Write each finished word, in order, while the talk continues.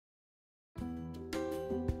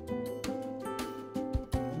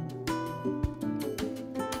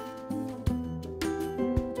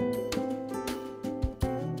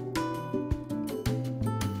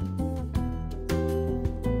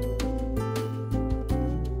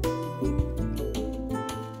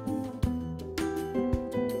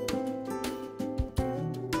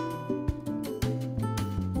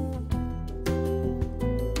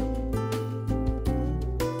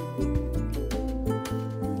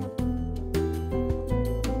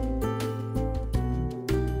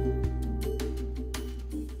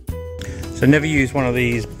So never used one of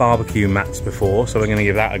these barbecue mats before, so we're going to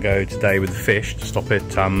give that a go today with the fish to stop it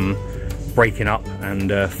breaking up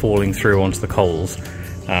and falling through onto the coals.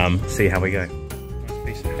 See how we go. Nice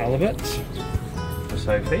piece of halibut for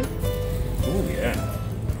Sophie. Oh yeah,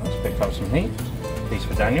 let's pick up some heat. A piece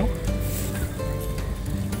for Daniel.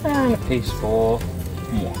 And a piece for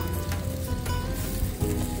moi.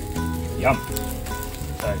 Yum.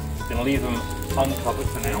 So, going to leave them uncovered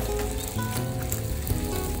for now.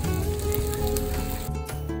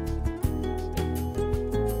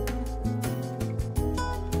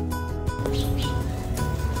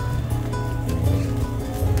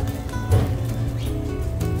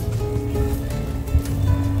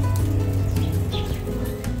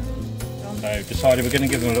 So, decided we're going to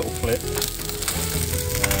give them a little flip.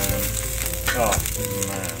 Oh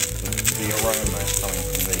man, the aroma coming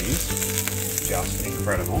from these, just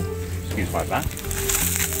incredible. Excuse my back.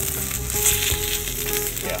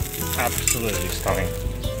 Yeah, absolutely stunning.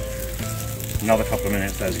 Another couple of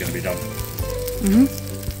minutes, those are going to be done.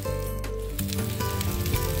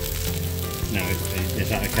 Now, is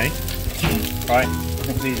that okay? Right, I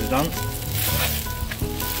think these are done.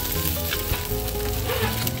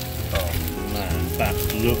 Oh man, that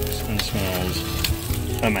looks and smells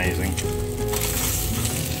amazing.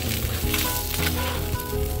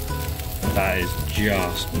 That is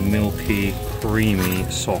just milky, creamy,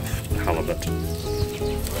 soft halibut.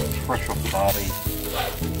 Fresh off the barbie.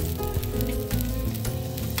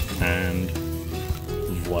 And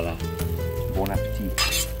voila. Bon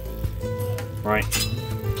appetit. Right, this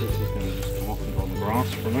is going to just come off and go on the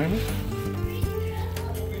grass for a moment.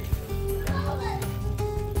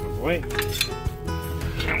 Wait.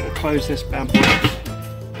 And we'll close this bad boy.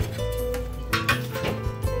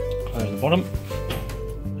 Close the bottom.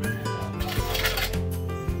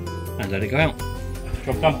 And let it go out.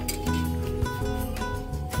 Job done.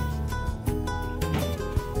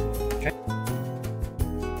 Okay.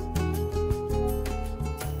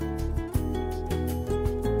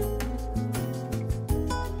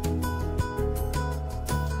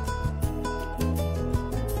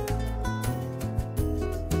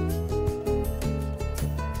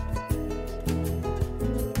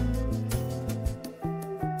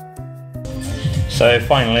 So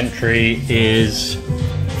final entry is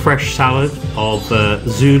fresh salad of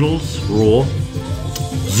zoodles, raw,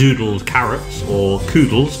 zoodled carrots or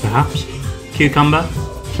koodles perhaps, cucumber,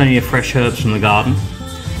 plenty of fresh herbs from the garden,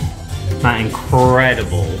 that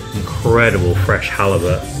incredible fresh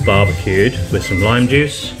halibut barbecued with some lime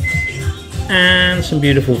juice, and some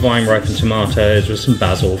beautiful vine ripened tomatoes with some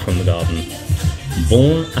basil from the garden.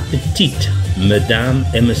 Bon appetit, mesdames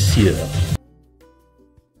et messieurs.